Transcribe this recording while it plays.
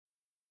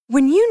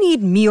When you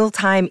need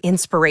mealtime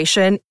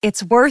inspiration,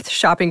 it's worth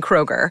shopping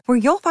Kroger, where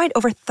you'll find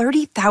over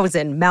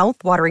 30,000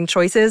 mouth-watering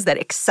choices that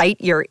excite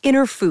your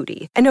inner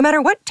foodie. And no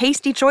matter what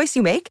tasty choice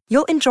you make,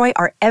 you'll enjoy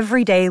our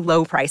everyday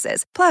low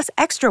prices, plus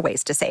extra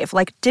ways to save,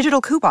 like digital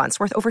coupons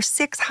worth over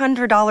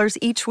 $600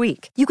 each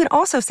week. You can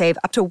also save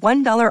up to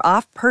 $1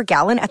 off per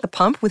gallon at the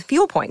pump with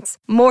fuel points.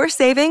 More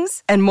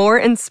savings and more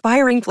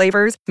inspiring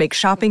flavors make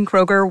shopping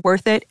Kroger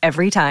worth it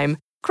every time.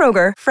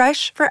 Kroger,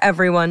 fresh for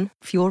everyone.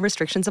 Fuel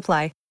restrictions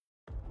apply.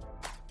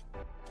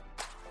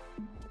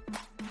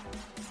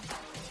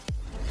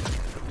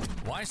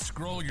 Why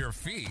scroll your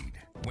feed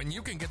when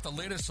you can get the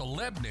latest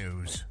celeb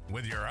news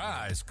with your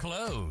eyes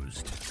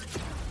closed?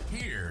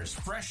 Here's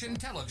fresh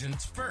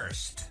intelligence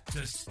first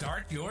to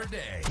start your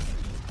day.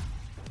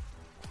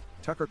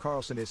 Tucker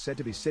Carlson is said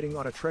to be sitting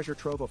on a treasure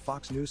trove of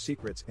Fox News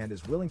secrets and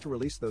is willing to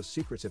release those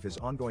secrets if his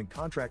ongoing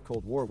contract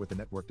Cold War with the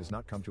network does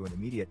not come to an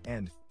immediate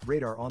end,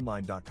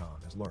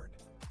 RadarOnline.com has learned.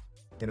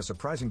 In a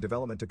surprising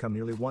development to come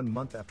nearly 1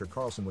 month after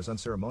Carlson was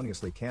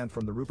unceremoniously canned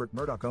from the Rupert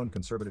Murdoch-owned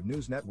conservative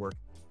news network,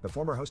 the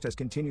former host has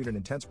continued an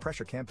intense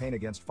pressure campaign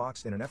against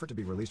Fox in an effort to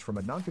be released from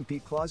a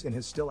non-compete clause in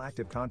his still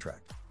active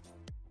contract.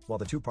 While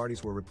the two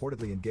parties were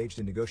reportedly engaged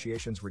in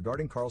negotiations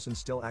regarding Carlson's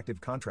still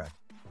active contract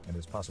and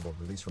his possible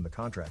release from the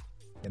contract,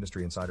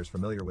 industry insiders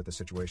familiar with the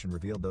situation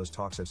revealed those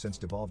talks have since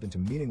devolved into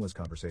meaningless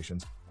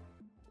conversations.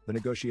 The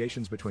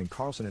negotiations between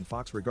Carlson and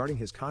Fox regarding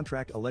his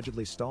contract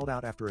allegedly stalled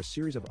out after a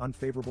series of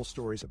unfavorable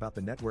stories about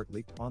the network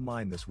leaked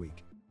online this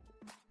week.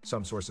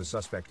 Some sources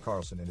suspect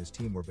Carlson and his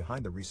team were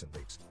behind the recent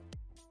leaks.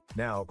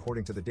 Now,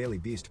 according to the Daily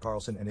Beast,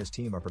 Carlson and his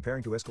team are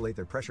preparing to escalate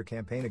their pressure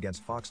campaign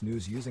against Fox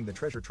News using the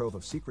treasure trove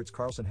of secrets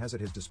Carlson has at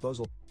his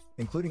disposal,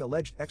 including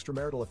alleged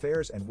extramarital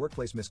affairs and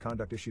workplace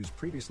misconduct issues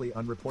previously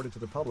unreported to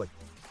the public.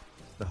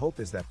 The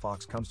hope is that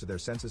Fox comes to their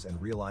senses and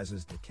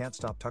realizes they can't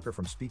stop Tucker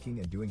from speaking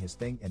and doing his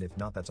thing, and if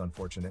not, that's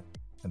unfortunate,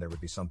 and there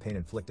would be some pain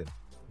inflicted,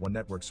 one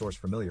network source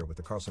familiar with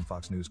the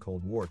Carlson-Fox News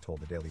Cold War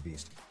told the Daily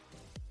Beast.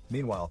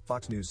 Meanwhile,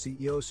 Fox News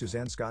CEO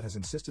Suzanne Scott has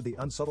insisted the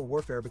unsubtle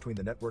warfare between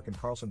the network and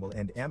Carlson will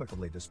end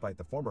amicably despite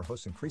the former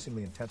host's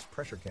increasingly intense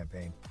pressure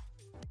campaign.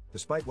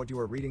 Despite what you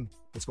are reading,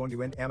 it's going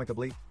to end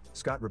amicably,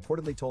 Scott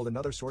reportedly told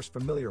another source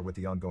familiar with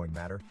the ongoing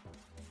matter.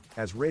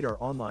 As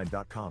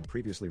RadarOnline.com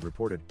previously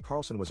reported,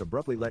 Carlson was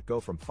abruptly let go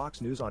from Fox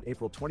News on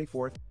April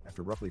 24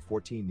 after roughly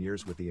 14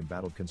 years with the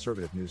embattled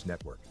conservative news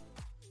network.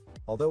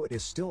 Although it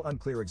is still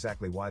unclear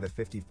exactly why the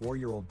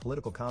 54-year-old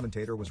political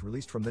commentator was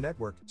released from the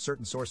network,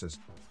 certain sources,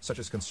 such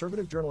as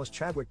conservative journalist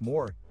Chadwick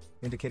Moore,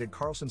 indicated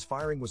Carlson's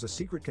firing was a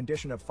secret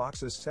condition of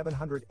Fox's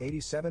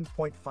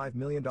 $787.5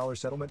 million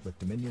settlement with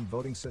Dominion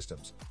Voting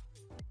Systems.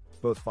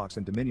 Both Fox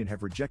and Dominion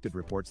have rejected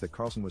reports that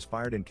Carlson was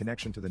fired in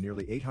connection to the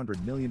nearly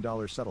 $800 million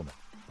settlement.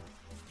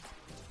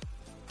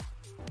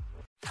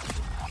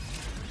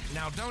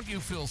 Now, don't you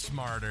feel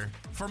smarter?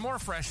 For more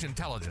fresh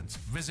intelligence,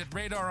 visit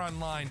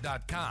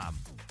RadarOnline.com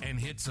and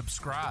hit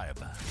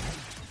subscribe.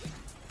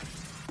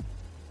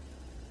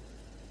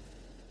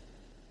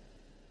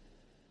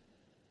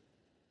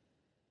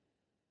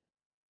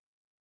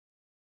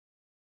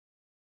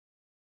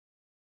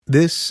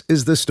 This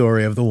is the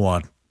story of the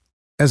one.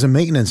 As a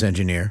maintenance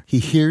engineer, he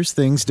hears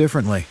things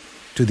differently.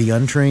 To the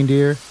untrained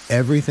ear,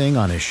 everything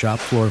on his shop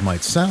floor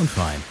might sound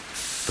fine,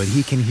 but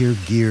he can hear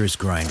gears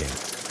grinding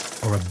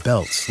or a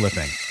belt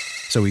slipping.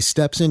 So he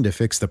steps in to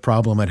fix the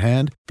problem at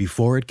hand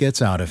before it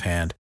gets out of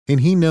hand.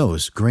 And he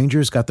knows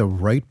Grainger's got the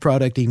right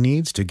product he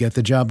needs to get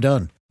the job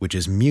done, which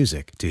is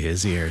music to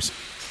his ears.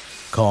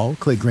 Call,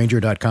 click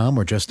Grainger.com,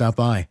 or just stop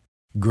by.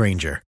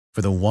 Grainger,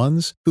 for the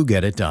ones who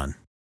get it done.